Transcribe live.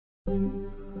Thank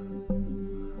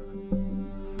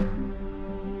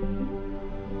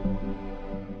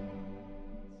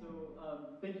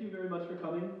you very much for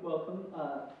coming. Welcome.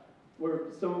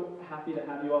 We're so happy to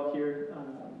have you all here.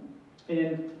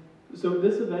 And so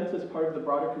this event is part of the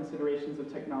broader Considerations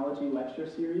of Technology lecture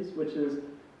series, which is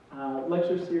a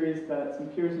lecture series that some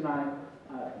peers and I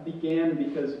began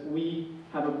because we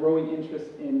have a growing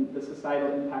interest in the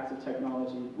societal impacts of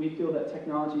technology. We feel that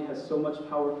technology has so much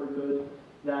power for good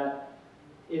that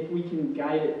if we can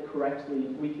guide it correctly,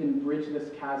 we can bridge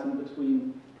this chasm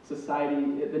between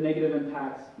society, the negative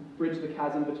impacts, bridge the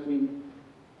chasm between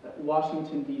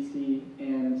Washington, D.C.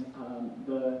 and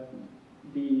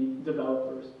the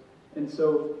developers. And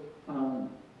so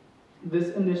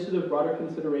this initiative, Broader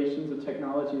Considerations of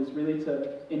Technology, is really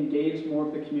to engage more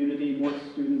of the community, more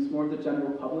students, more of the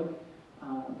general public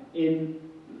in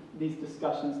these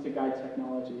discussions to guide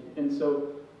technology. And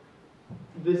so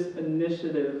this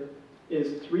initiative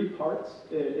is 3 parts.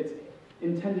 It's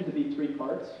intended to be 3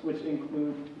 parts, which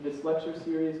include this lecture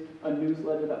series, a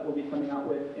newsletter that we'll be coming out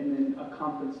with, and then a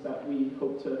conference that we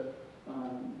hope to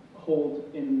hold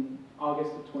in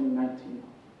August of 2019.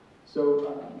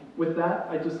 So with that,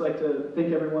 I'd just like to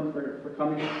thank everyone for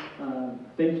coming.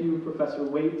 Thank you, Professor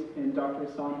Waite and Dr.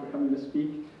 Hassan, for coming to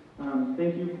speak.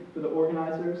 Thank you for the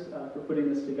organizers for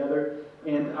putting this together,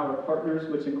 and our partners,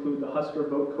 which include the Husker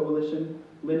Vote Coalition,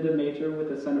 Linda Major with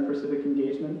the Center for Civic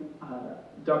Engagement,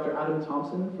 Dr. Adam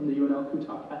Thompson from the UNL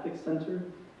Kutak Ethics Center,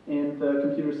 and the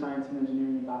Computer Science and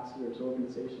Engineering Ambassadors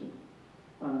Organization.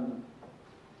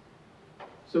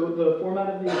 So the format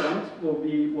of the event will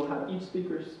be, we'll have each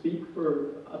speaker speak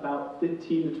for about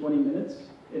 15 to 20 minutes,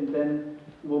 and then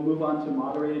we'll move on to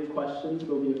moderated questions.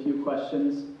 There'll be a few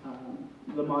questions.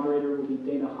 The moderator will be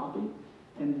Dana Hoppy,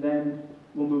 and then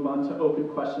we'll move on to open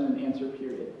question and answer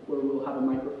period, where we'll have a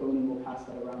microphone and we'll pass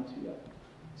that around to you.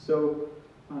 So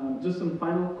just some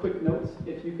final quick notes.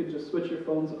 If you could just switch your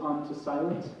phones on to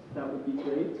silent, that would be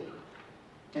great.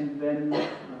 And then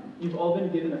you've all been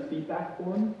given a feedback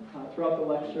form throughout the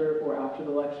lecture or after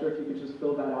the lecture. If you could just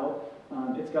fill that out.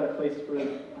 It's got a place for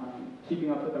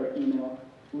keeping up with our email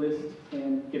list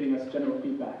and giving us general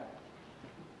feedback.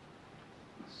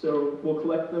 So we'll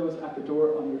collect those at the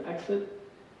door on your exit.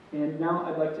 And now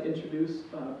I'd like to introduce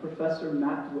Professor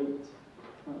Matt Waite.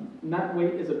 Matt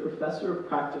Waite is a professor of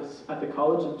practice at the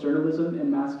College of Journalism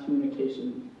and Mass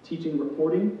Communication, teaching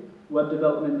reporting, web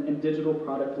development, and digital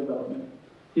product development.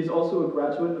 He's also a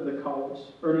graduate of the college,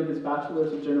 earning his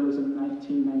Bachelor's of Journalism in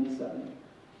 1997.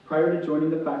 Prior to joining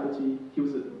the faculty, he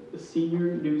was a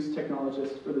senior news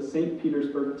technologist for the St.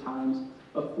 Petersburg Times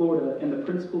of Florida and the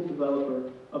principal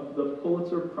developer of the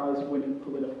Pulitzer Prize-winning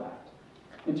PolitiFact.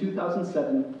 In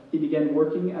 2007, he began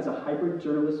working as a hybrid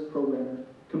journalist programmer,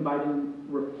 combining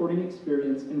reporting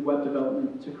experience and web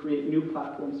development to create new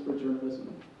platforms for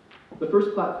journalism. The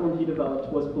first platform he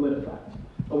developed was PolitiFact,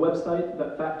 a website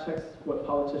that fact-checks what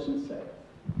politicians say.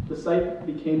 The site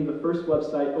became the first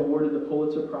website awarded the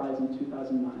Pulitzer Prize in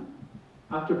 2009.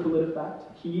 After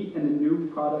PolitiFact, he and the new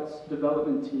products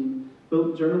development team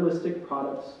built journalistic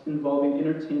products involving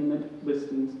entertainment,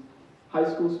 listings, high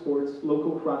school sports,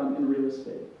 local crime, and real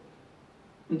estate.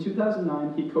 In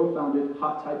 2009, he co-founded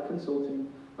Hot Type Consulting,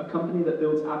 a company that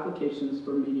builds applications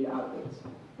for media outlets.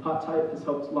 Hot Type has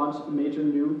helped launch a major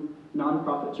new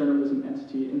nonprofit journalism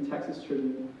entity in Texas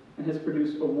Tribune and has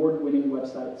produced award-winning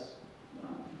websites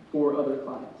for other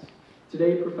clients.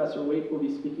 Today, Professor Waite will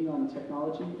be speaking on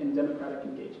technology and democratic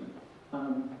engagement.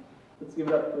 Let's give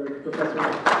it up for Professor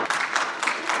Waite.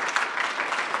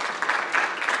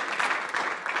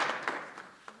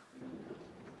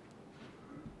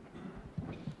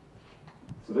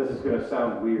 So this is going to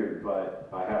sound weird, but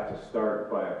I have to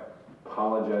start by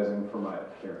apologizing for my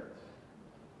appearance,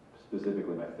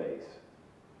 specifically my face.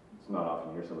 It's not often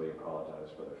you hear somebody apologize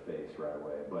for their face right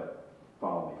away, but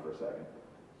follow me for a second.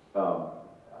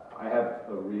 I have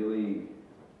a really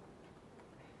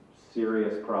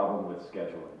serious problem with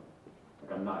scheduling.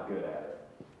 Like, I'm not good at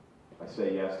it. I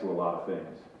say yes to a lot of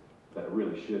things that I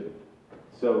really shouldn't.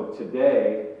 So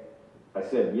today, I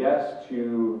said yes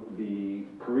to the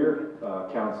career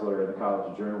counselor at the College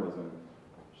of Journalism.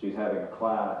 She's having a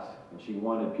class, and she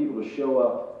wanted people to show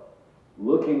up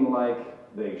looking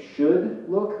like they should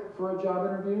look for a job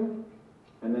interview,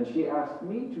 and then she asked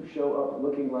me to show up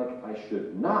looking like I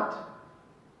should not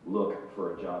look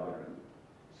for a job interview.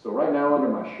 So right now under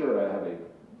my shirt I have a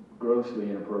grossly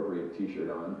inappropriate t-shirt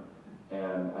on,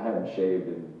 and I haven't shaved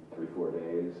in 3-4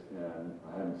 days, and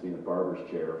I haven't seen a barber's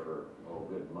chair for a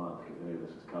good month because I knew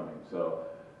this was coming. So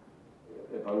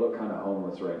if I look kind of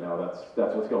homeless right now,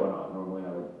 that's what's going on. Normally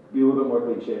I would be a little bit more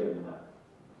clean shaven than that.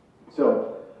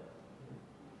 So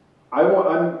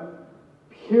I'm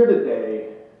here today,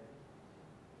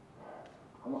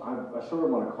 I sort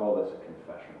of want to call this a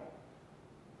confessional.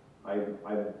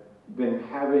 I've been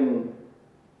having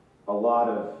a lot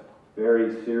of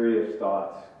very serious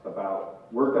thoughts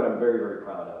about work that I'm very, very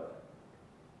proud of.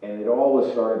 And it all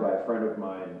was started by a friend of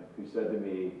mine who said to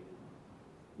me,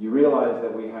 you realize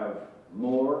that we have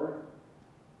more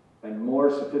and more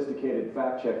sophisticated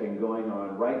fact-checking going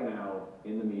on right now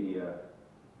in the media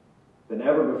than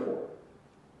ever before.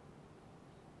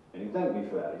 And he thanked me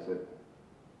for that. He said,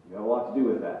 you have a lot to do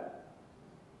with that.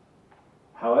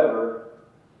 However,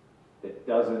 it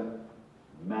doesn't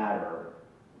matter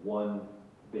one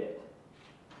bit.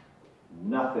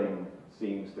 Nothing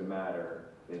seems to matter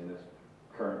in this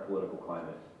current political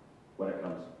climate when it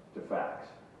comes to facts.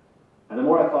 And the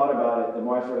more I thought about it, the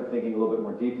more I started thinking a little bit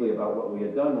more deeply about what we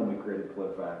had done when we created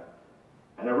PolitiFact.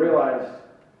 And I realized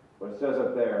what it says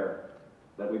up there,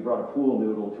 that we brought a pool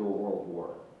noodle to a world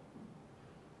war.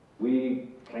 We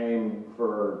came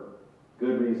for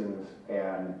good reasons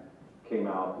and came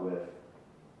out with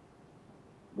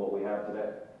what we have today.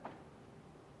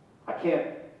 I can't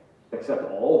accept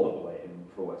all the blame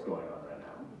for what's going on right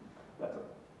now. That's a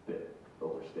bit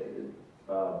overstated.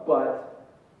 But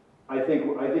I think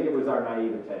it was our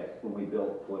naivete when we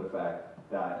built PolitiFact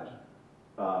that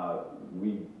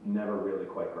we never really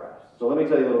quite grasped. So let me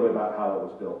tell you a little bit about how it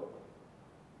was built.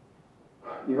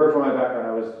 You heard from my background,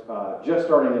 I was just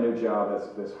starting a new job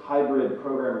as this hybrid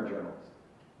programmer journalist.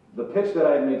 The pitch that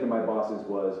I had made to my bosses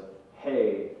was,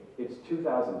 hey, it's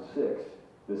 2006.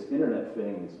 This internet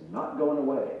thing is not going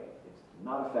away. It's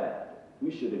not a fad.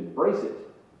 We should embrace it.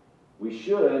 We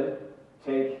should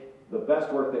take the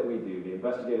best work that we do, the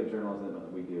investigative journalism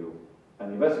that we do, and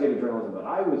the investigative journalism that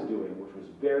I was doing, which was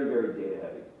very, very data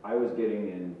heavy. I was getting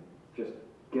in just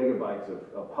gigabytes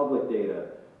of public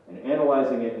data and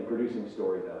analyzing it and producing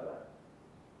stories out of that.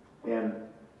 And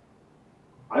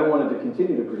I wanted to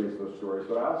continue to produce those stories,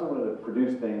 but I also wanted to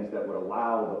produce things that would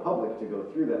allow the public to go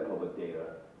through that public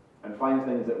data and find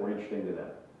things that were interesting to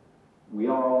them. We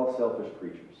are all selfish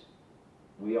creatures.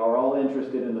 We are all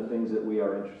interested in the things that we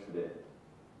are interested in.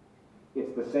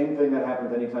 It's the same thing that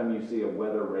happens anytime you see a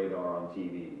weather radar on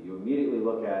TV. You immediately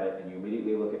look at it and you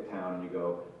immediately look at town and you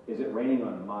go, is it raining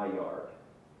on my yard?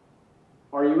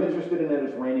 Are you interested in it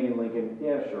it's raining in Lincoln?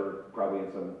 Yeah, sure, probably in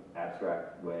some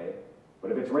abstract way.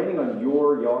 But if it's raining on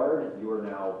your yard, you are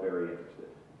now very interested.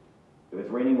 If it's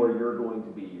raining where you're going to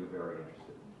be, you're very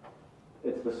interested.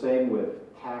 It's the same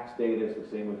with tax data, it's the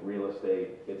same with real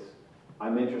estate.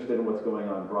 I'm interested in what's going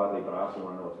on broadly, but I also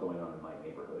want to know what's going on in my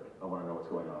neighborhood. I want to know what's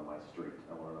going on in my street.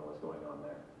 I want to know what's going on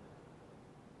there.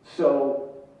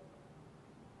 So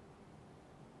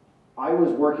I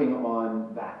was working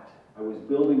on that. I was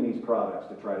building these products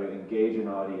to try to engage an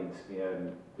audience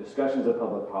in discussions of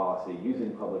public policy,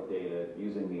 using public data,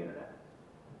 using the internet.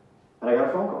 And I got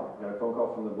a phone call. I got a phone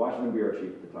call from the Washington bureau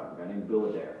chief at the time, a guy named Bill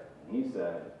Adair. And he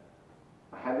said,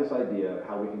 I have this idea of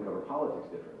how we can cover politics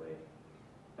differently.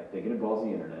 I think it involves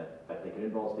the internet. I think it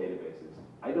involves databases.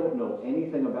 I don't know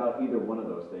anything about either one of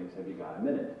those things. Have you got a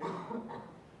minute?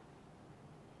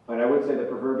 And I would say the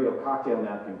proverbial cocktail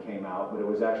napkin came out, but it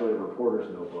was actually a reporter's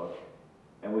notebook.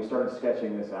 And we started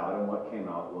sketching this out, and what came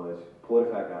out was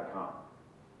PolitiFact.com.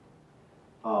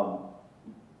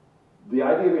 The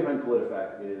idea behind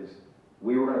PolitiFact is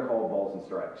we were going to call balls and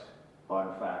strikes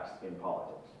on facts in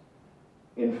politics.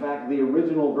 In fact, the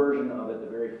original version of it, the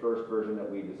very first version that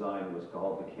we designed, was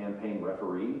called the Campaign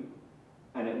Referee,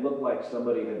 and it looked like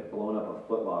somebody had blown up a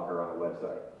footlocker on a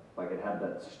website. Like it had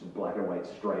that black and white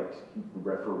striped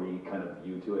referee kind of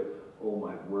view to it. Oh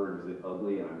my word, is it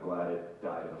ugly, and I'm glad it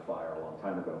died in a fire a long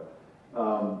time ago.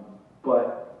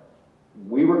 But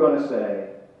we were going to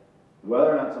say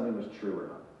whether or not something was true or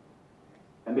not.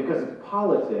 And because it's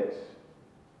politics,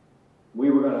 we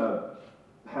were going to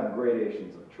have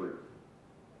gradations of truth.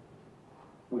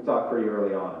 We talked pretty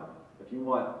early on. If you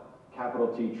want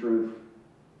capital T truth,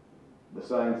 the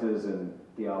sciences and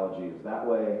theology is that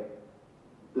way.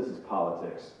 This is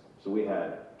politics. So we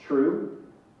had true,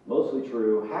 mostly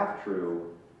true, half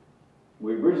true.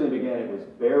 We originally began, it was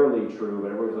barely true,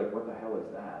 but everybody was like, what the hell is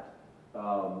that?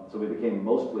 So we became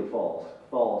mostly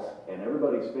false, and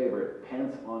everybody's favorite,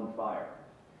 pants on fire.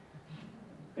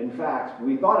 In fact,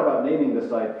 we thought about naming the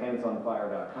site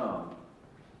pantsonfire.com,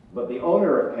 but the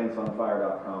owner of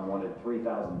pantsonfire.com wanted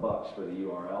 $3,000 for the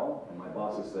URL, and my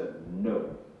bosses said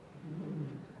no.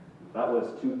 That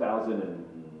was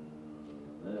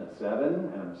 2007,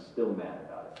 and I'm still mad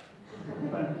about it.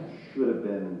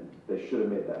 They should have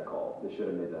made that call. They should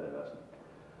have made that investment.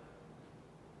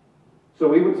 So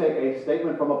we would take a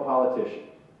statement from a politician.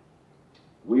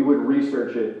 We would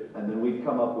research it, and then we'd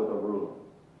come up with a ruling.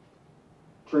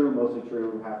 True, mostly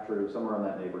true, half true, somewhere in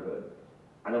that neighborhood.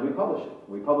 And then we publish it.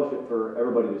 We publish it for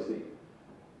everybody to see.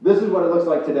 This is what it looks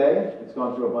like today. It's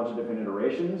gone through a bunch of different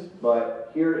iterations, but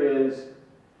here is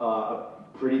a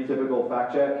pretty typical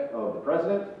fact check of the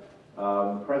president.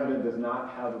 The president does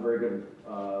not have a very good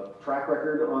track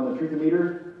record on the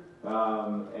truthometer,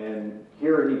 and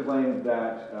here he claimed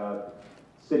that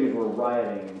cities were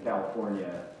rioting in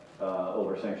California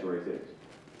over sanctuary cities.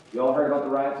 You all heard about the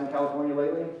riots in California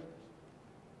lately?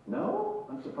 No?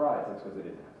 I'm surprised. That's because they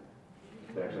didn't happen.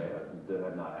 They actually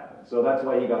have not happened. So that's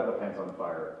why he got the pants on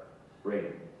fire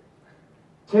rating.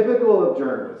 Typical of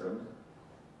journalism,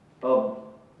 of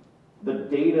the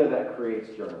data that creates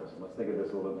journalism, let's think of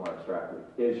this a little bit more abstractly,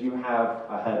 is you have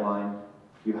a headline,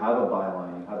 you have a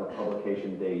byline, you have a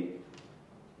publication date,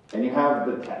 and you have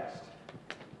the text.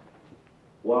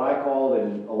 What I called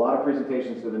in a lot of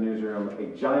presentations to the newsroom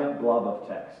a giant blob of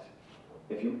text.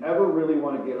 If you ever really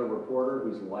want to get a reporter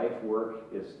whose life work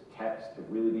is text to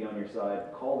really be on your side,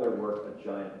 call their work a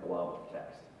giant blob of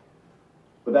text.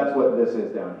 But that's what this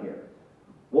is down here.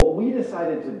 What we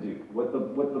decided to do, what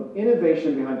the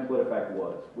innovation behind PolitiFact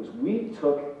was we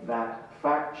took that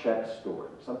fact check story,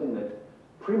 something that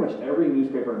pretty much every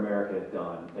newspaper in America has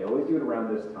done. They always do it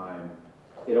around this time.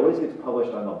 It always gets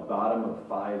published on the bottom of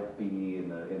 5B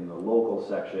in the local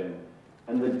section.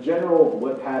 And the general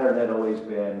pattern had always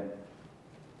been,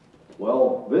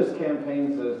 well, this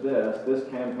campaign says this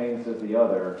campaign says the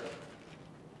other.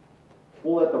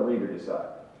 We'll let the reader decide.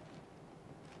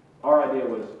 Our idea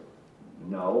was,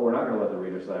 no, we're not going to let the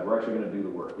reader decide. We're actually going to do the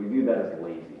work. We viewed that as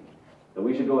lazy. That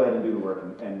we should go ahead and do the work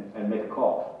and make a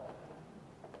call.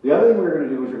 The other thing we were going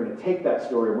to do is we're going to take that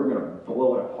story and we're going to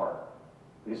blow it apart.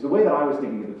 Because the way that I was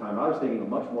thinking at the time, I was thinking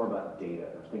much more about data.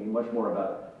 I was thinking much more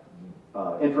about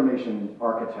information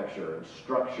architecture and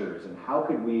structures and how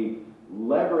could we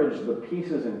leverage the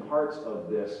pieces and parts of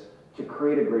this to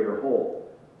create a greater whole.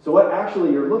 So what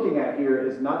actually you're looking at here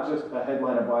is not just a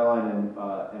headline, a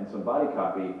byline, and some body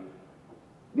copy.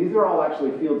 These are all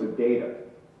actually fields of data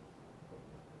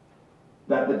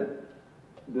that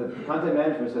the content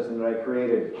management system that I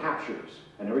created captures.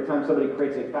 And every time somebody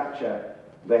creates a fact check,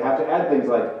 they have to add things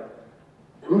like,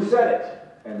 who said it?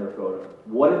 And their photo.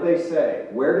 What did they say?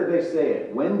 Where did they say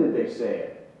it? When did they say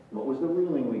it? What was the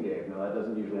ruling we gave? Now, that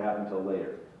doesn't usually happen until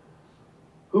later.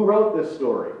 Who wrote this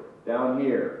story? Down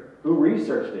here. Who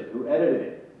researched it? Who edited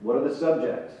it? What are the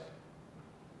subjects?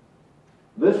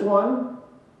 This one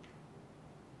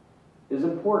is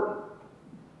important.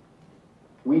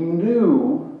 We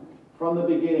knew from the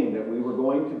beginning that we were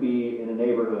going to be in a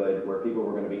neighborhood where people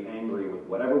were going to be angry with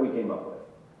whatever we came up with.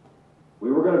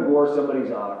 We were going to gore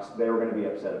somebody's ox. They were going to be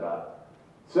upset about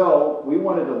it. So we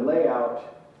wanted to lay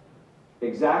out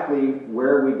exactly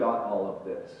where we got all of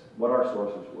this, what our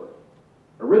sources were.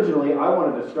 Originally, I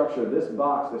wanted to structure this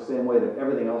box the same way that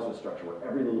everything else was structured, where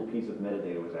every little piece of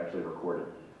metadata was actually recorded.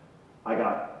 I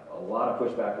got a lot of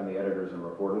pushback from the editors and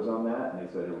reporters on that, and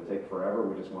they said it would take forever.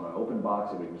 We just want an open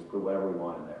box, and we can just put whatever we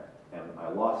want in there. And I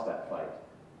lost that fight.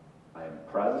 I am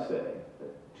proud to say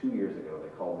that 2 years ago, they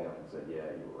called me up and said, yeah,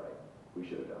 you were right. We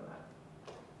should have done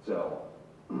that. So,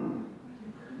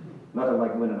 nothing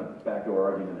like winning a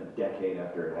backdoor argument a decade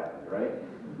after it happened, right?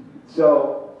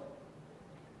 So,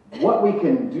 what we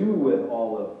can do with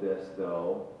all of this,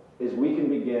 though, is we can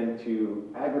begin to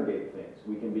aggregate things.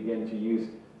 We can begin to use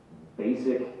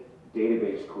basic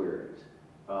database queries.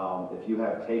 If you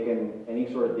have taken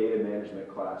any sort of data management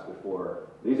class before,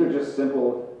 these are just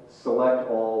simple select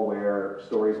all where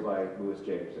stories by Louis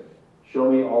Jacobson. Show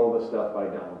me all of the stuff by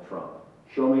Donald Trump.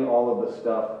 Show me all of the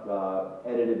stuff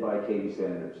edited by Katie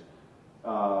Sanders.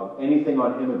 Anything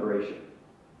on immigration.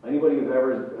 Anybody who's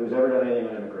ever done anything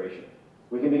on immigration.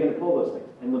 We can begin to pull those things.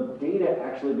 And the data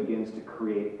actually begins to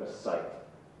create a site.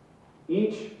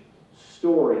 Each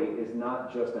story is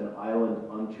not just an island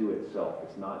unto itself.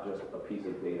 It's not just a piece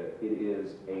of data. It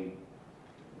is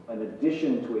an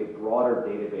addition to a broader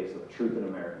database of truth in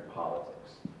American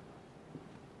politics.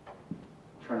 I'm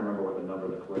trying to remember what the number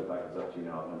of the PolitiFact is up to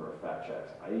now, the number of fact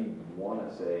checks. I want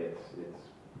to say it's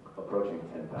approaching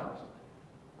 10,000.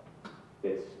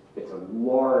 It's a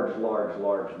large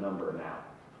number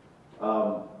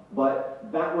now.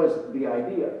 But that was the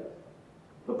idea.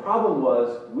 The problem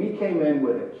was we came in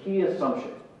with a key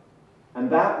assumption, and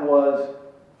that was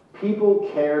people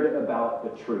cared about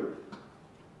the truth.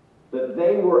 That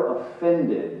they were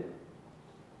offended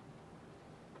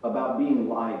about being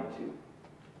lied to.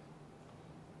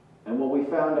 And what we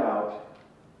found out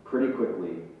pretty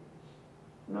quickly,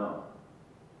 no.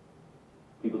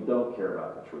 People don't care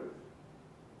about the truth.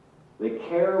 They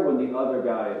care when the other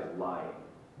guy is lying.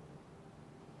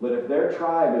 But if their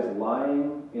tribe is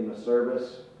lying in the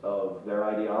service of their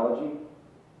ideology,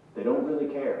 they don't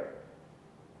really care.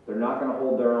 They're not going to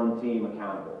hold their own team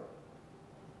accountable.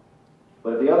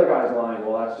 But if the other guy's lying,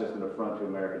 well, that's just an affront to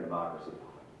American democracy.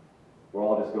 We're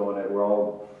all just we're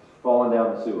all falling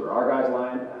down the sewer. Our guy's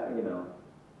lying,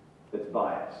 it's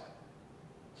biased.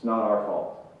 It's not our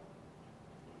fault.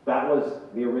 That was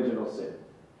the original sin.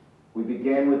 We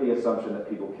began with the assumption that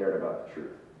people cared about the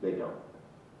truth. They don't.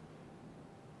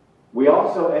 We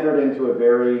also entered into a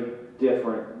very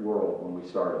different world when we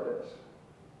started this.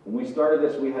 When we started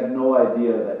this, we had no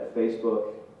idea that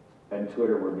Facebook and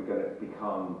Twitter were going to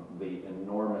become the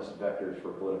enormous vectors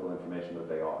for political information that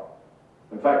they are.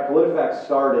 In fact, PolitiFact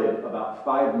started about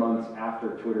 5 months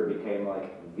after Twitter became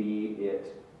like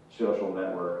it social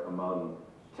network among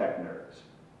tech nerds.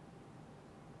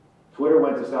 Twitter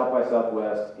went to South by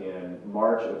Southwest in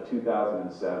March of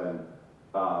 2007,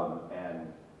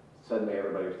 and suddenly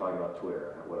everybody was talking about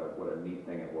Twitter, and what a neat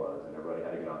thing it was, and everybody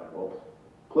had to get on it. Well,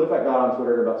 PolitiFact got on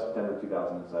Twitter in about September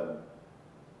 2007.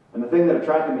 And the thing that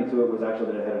attracted me to it was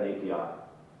actually that it had an API.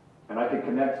 And I could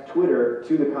connect Twitter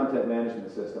to the content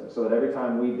management system so that every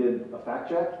time we did a fact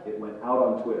check, it went out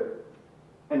on Twitter.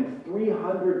 And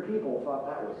 300 people thought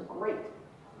that was great.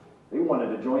 They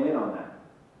wanted to join in on that.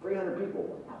 300 people.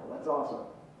 Wow, that's awesome.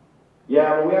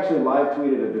 Yeah, when we actually live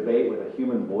tweeted a debate with a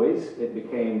human voice, it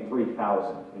became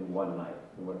 3,000 in one night.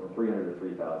 We went from 300 to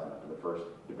 3,000 after the first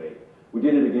debate. We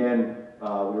did it again. We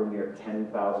were near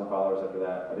 10,000 followers after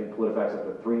that. I think PolitiFact's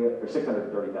up to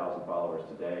 630,000 followers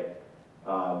today.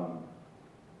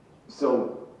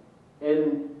 So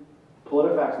in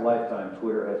PolitiFact's lifetime,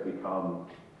 Twitter has become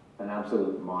an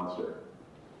absolute monster.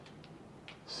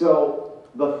 So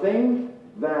the thing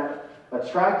that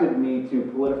attracted me to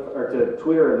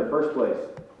Twitter in the first place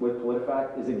with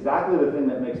PolitiFact is exactly the thing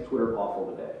that makes Twitter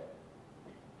awful today.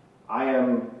 I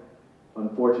am,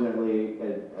 unfortunately,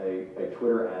 a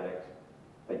Twitter addict.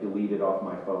 I delete it off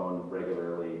my phone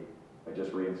regularly. I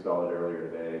just reinstalled it earlier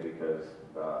today because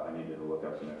I needed to look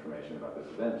up some information about this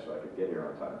event so I could get here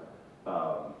on time.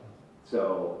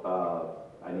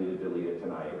 I need to delete it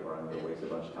tonight or I'm going to waste a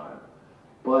bunch of time.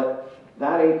 But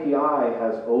that API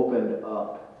has opened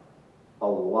up a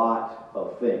lot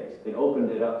of things. It opened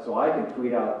it up so I can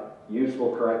tweet out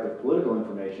useful, corrective political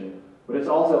information, but it's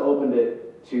also opened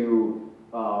it to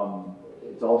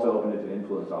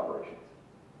influence operations.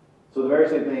 So the very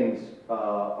same things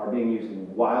are being used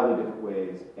in wildly different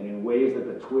ways and in ways that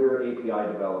the Twitter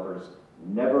API developers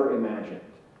never imagined.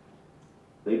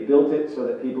 They built it so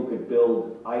that people could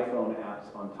build iPhone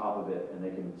apps on top of it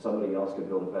and somebody else could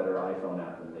build a better iPhone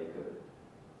app than they could.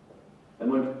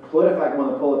 And when PolitiFact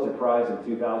won the Pulitzer Prize in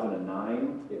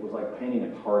 2009, it was like painting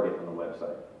a target on the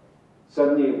website.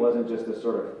 Suddenly it wasn't just this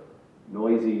sort of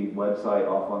noisy website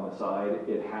off on the side,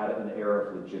 it had an air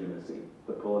of legitimacy.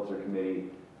 The Pulitzer Committee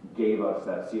gave us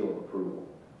that seal of approval.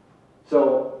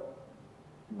 So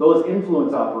those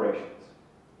influence operations,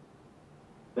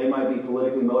 they might be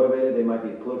politically motivated, they might be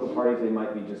political parties, they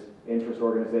might be just interest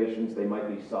organizations, they might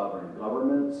be sovereign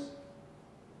governments.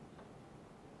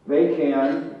 They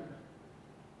can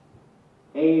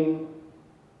aim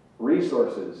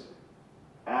resources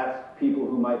at people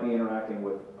who might be interacting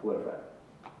with PolitiFact.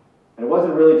 And it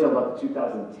wasn't really until about the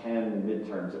 2010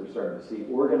 midterms that we started to see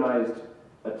organized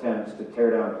attempts to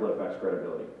tear down PolitiFact's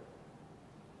credibility,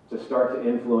 to start to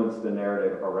influence the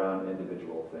narrative around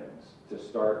individual things, to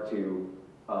start to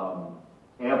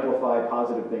amplify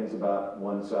positive things about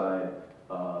one side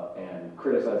and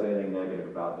criticize anything negative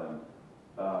about them.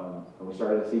 And we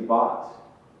started to see bots.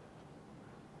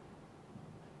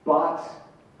 Bots,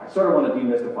 I sort of want to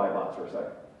demystify bots for a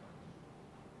second.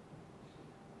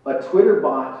 A Twitter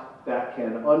bot that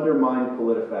can undermine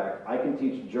PolitiFact, I can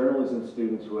teach journalism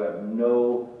students who have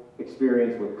no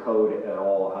experience with code at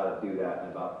all how to do that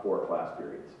in about 4 class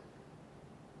periods.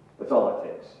 That's all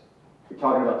it takes. You're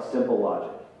talking about simple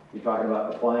logic. You're talking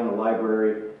about applying a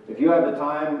library. If you have the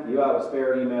time, you have a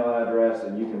spare email address,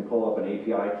 and you can pull up an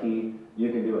API key,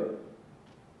 you can do it.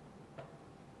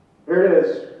 Here it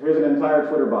is. Here's an entire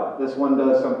Twitter bot. This one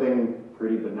does something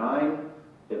pretty benign.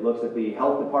 It looks at the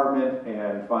health department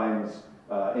and finds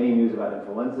any news about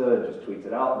influenza, and just tweets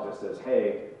it out and just says,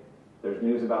 hey, there's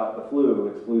news about the flu,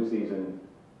 it's flu season.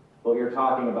 But you're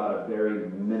talking about a very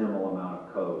minimal amount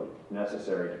of code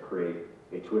necessary to create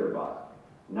a Twitter bot.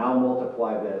 Now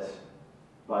multiply this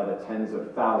by the tens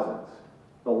of thousands.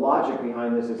 The logic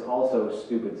behind this is also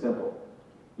stupid simple.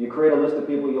 You create a list of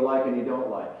people you like and you don't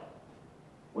like.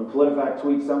 When PolitiFact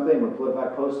tweets something, when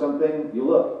PolitiFact posts something, you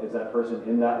look, is that person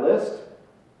in that list?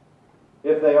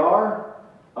 If they are,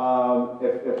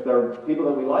 If they're people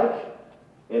that we like,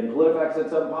 and PolitiFact said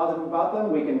something positive about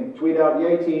them, we can tweet out,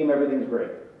 "Yay team, everything's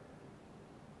great."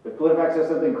 If PolitiFact says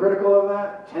something critical of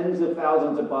that, tens of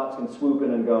thousands of bots can swoop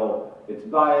in and go, "It's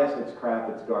biased, it's crap,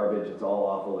 it's garbage, it's all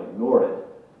awful, ignore it."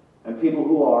 And people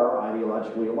who are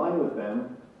ideologically aligned with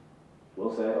them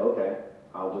will say, "Okay,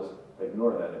 I'll just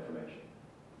ignore that information."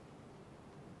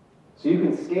 So you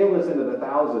can scale this into the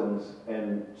thousands,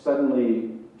 and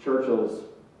suddenly Churchill's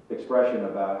expression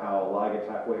about how a lie gets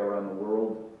halfway around the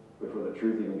world before the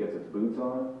truth even gets its boots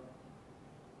on,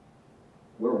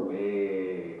 we're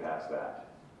way past that.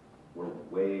 We're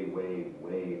way, way,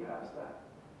 way past that.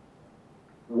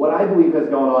 What I believe has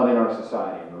gone on in our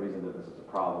society, and the reason that this is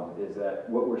a problem, is that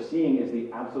what we're seeing is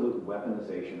the absolute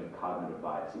weaponization of cognitive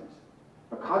biases.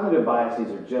 Now, cognitive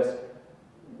biases are just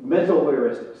mental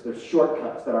heuristics. They're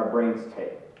shortcuts that our brains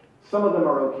take. Some of them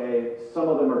are okay, some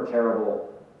of them are terrible.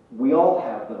 We all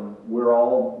have them. We're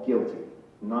all guilty.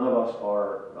 None of us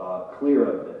are clear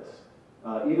of this.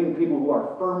 Even people who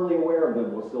are firmly aware of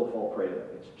them will still fall prey to them.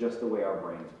 It's just the way our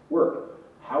brains work.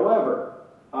 However,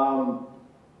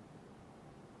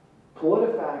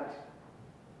 PolitiFact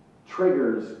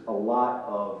triggers a lot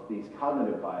of these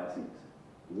cognitive biases,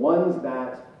 ones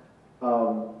that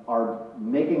are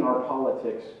making our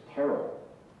politics terrible,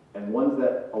 and ones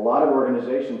that a lot of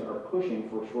organizations are pushing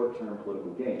for short-term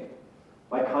political gain,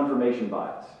 like confirmation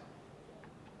bias.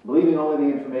 Believing only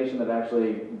the information that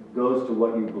actually goes to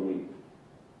what you believe.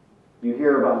 You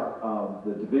hear about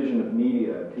the division of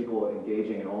media and people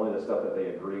engaging in only the stuff that they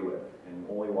agree with and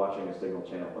only watching a signal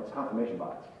channel. That's confirmation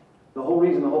bias. The whole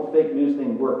reason the whole fake news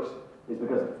thing works is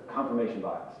because of confirmation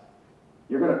bias.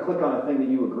 You're going to click on a thing that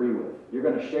you agree with. You're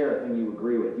going to share a thing you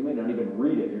agree with. You may not even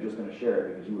read it. You're just going to share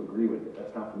it because you agree with it.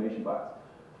 That's confirmation bias.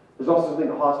 There's also something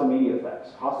called hostile media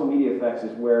effects. Hostile media effects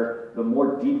is where the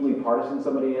more deeply partisan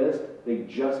somebody is, they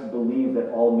just believe that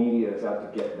all media is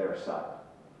out to get their side.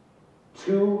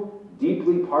 Two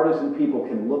deeply partisan people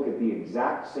can look at the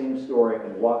exact same story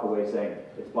and walk away saying,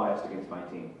 it's biased against my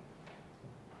team.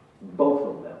 Both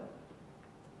of them.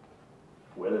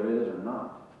 Whether it is or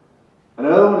not. And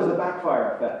another one is the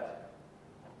backfire effect.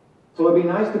 So it'd be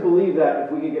nice to believe that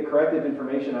if we could get corrective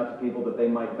information out to people that they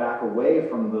might back away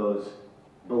from those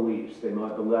beliefs. They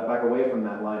might back away from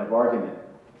that line of argument.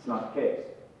 It's not the case.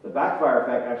 The backfire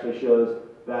effect actually shows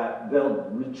that they'll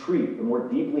retreat. The more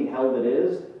deeply held it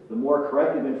is, the more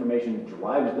corrective information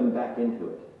drives them back into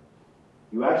it.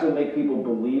 You actually make people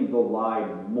believe the lie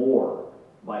more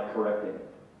by correcting it.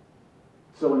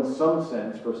 So in some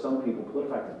sense, for some people,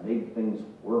 PolitiFact has made things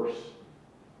worse.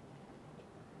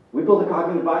 We built a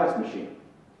cognitive bias machine.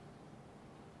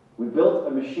 We built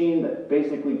a machine that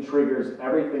basically triggers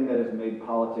everything that has made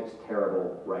politics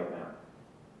terrible right now.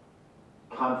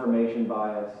 Confirmation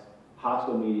bias,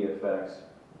 hostile media effects,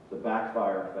 the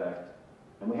backfire effect,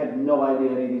 and we had no idea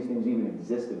any of these things even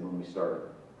existed when we started.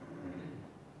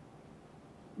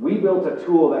 We built a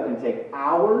tool that can take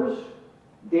hours,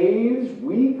 days,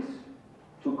 weeks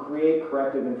to create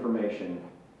corrective information,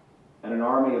 and an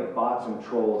army of bots and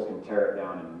trolls can tear it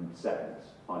down in seconds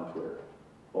on Twitter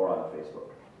or on Facebook.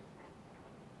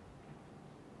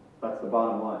 That's the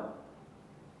bottom line.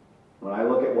 When I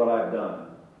look at what I've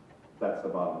done, that's the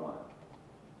bottom line.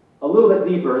 A little bit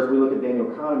deeper, as we look at Daniel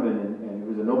Kahneman, and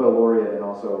who's a Nobel laureate and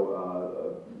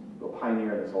also a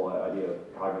pioneer in this whole idea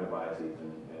of cognitive biases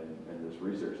and this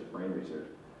research, this brain research.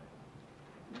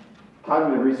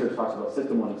 Cognitive research talks about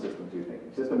system 1 and system 2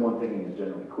 thinking. System 1 thinking is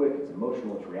generally quick, it's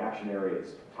emotional, it's reactionary,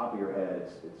 it's top of your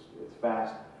head, it's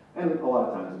fast, and a lot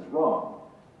of times it's wrong.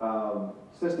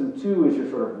 System 2 is your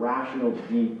sort of rational,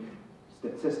 deep,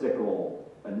 statistical,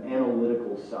 and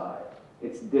analytical side.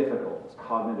 It's difficult, it's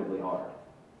cognitively hard.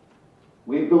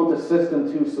 We've built a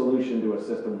system 2 solution to a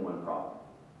system 1 problem.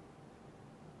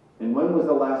 And when was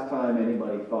the last time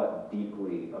anybody thought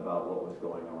deeply about what was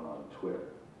going on Twitter?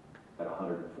 At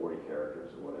 140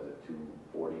 characters, or what is it,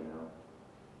 240 now?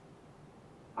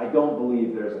 I don't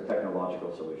believe there's a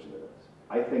technological solution to this.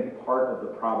 I think part of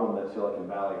the problem that Silicon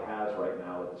Valley has right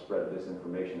now with the spread of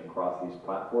disinformation across these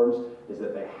platforms is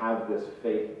that they have this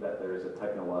faith that there is a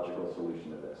technological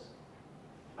solution to this.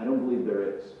 I don't believe there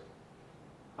is.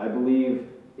 I believe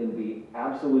in the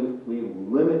absolutely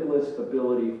limitless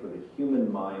ability for the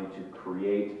human mind to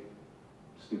create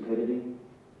stupidity,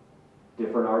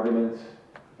 different arguments,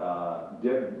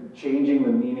 changing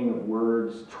the meaning of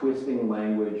words, twisting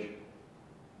language,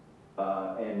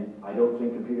 and I don't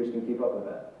think computers can keep up with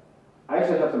that. I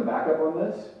actually have some backup on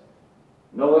this.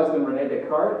 No less than René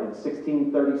Descartes in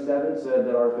 1637 said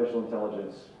that artificial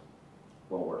intelligence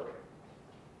won't work.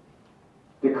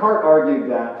 Descartes argued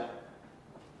that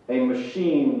A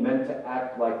machine meant to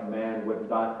act like man would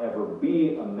not ever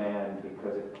be a man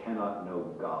because it cannot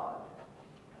know God.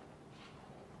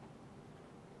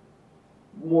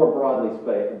 More broadly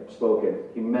spoken,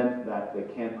 he meant that they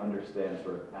can't understand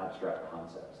sort of abstract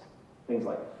concepts, things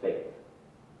like faith.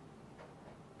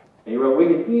 And he wrote, we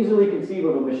can easily conceive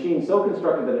of a machine so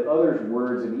constructed that it utters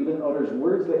words and even utters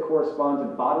words that correspond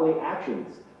to bodily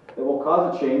actions that will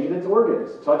cause a change in its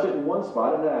organs. Touch it in one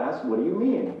spot and it asks, what do you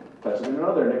mean? Touch it in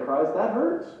another and it cries, that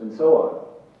hurts, and so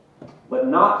on. But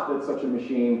not that such a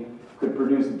machine could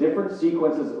produce different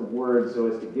sequences of words so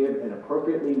as to give an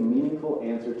appropriately meaningful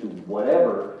answer to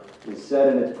whatever is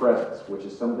said in its presence, which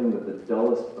is something that the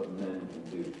dullest of men can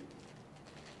do.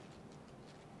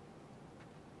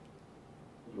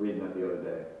 I was reading that the other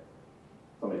day.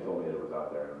 Somebody told me it was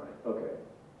out there, and I'm like, okay.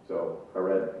 So I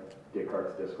read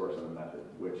Descartes' Discourse on the Method,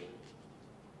 which,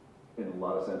 in a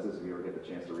lot of senses, if you ever get the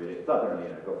chance to read it, it's out there on the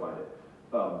internet, go find it.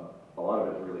 A lot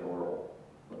of it is really horrible.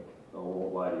 Like, I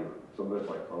won't lie to you. Some of it's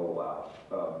like, oh wow,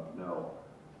 no,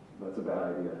 that's a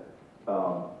bad idea.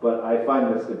 But I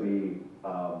find this to be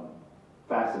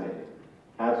fascinating,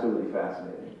 absolutely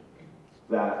fascinating,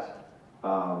 that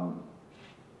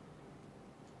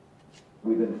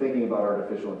we've been thinking about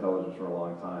artificial intelligence for a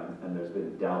long time, and there's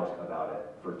been doubt about it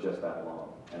for just that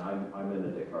long. And I'm in the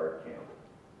Descartes camp.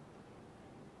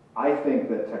 I think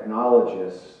that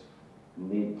technologists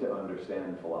need to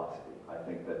understand philosophy. I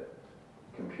think that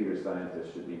computer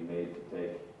scientists should be made to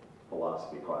take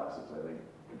philosophy classes. I think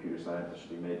computer scientists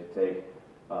should be made to take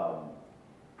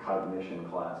cognition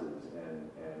classes and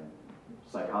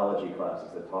psychology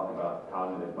classes that talk about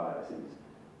cognitive biases.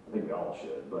 I think we all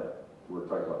should, but we're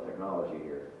talking about technology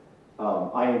here.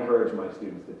 I encourage my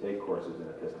students to take courses in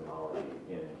epistemology,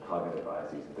 in cognitive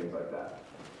biases, and things like that.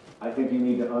 I think you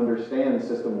need to understand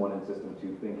System 1 and System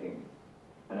 2 thinking.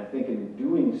 And I think in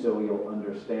doing so, you'll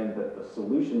understand that the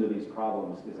solution to these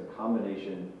problems is a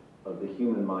combination of the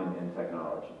human mind and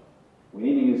technology. We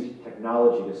need to use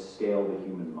technology to scale the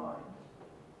human mind.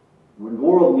 The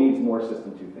world needs more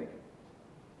System 2 thinking.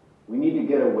 We need to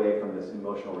get away from this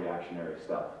emotional reactionary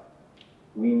stuff.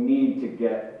 We need to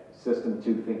get System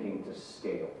 2 thinking to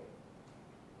scale.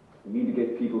 We need to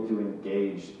get people to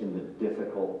engage in the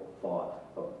difficult thought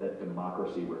that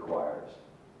democracy requires.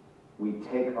 We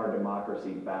take our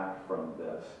democracy back from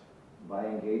this by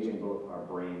engaging both our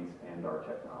brains and our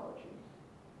technology.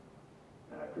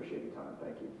 And I appreciate your time.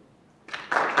 Thank you.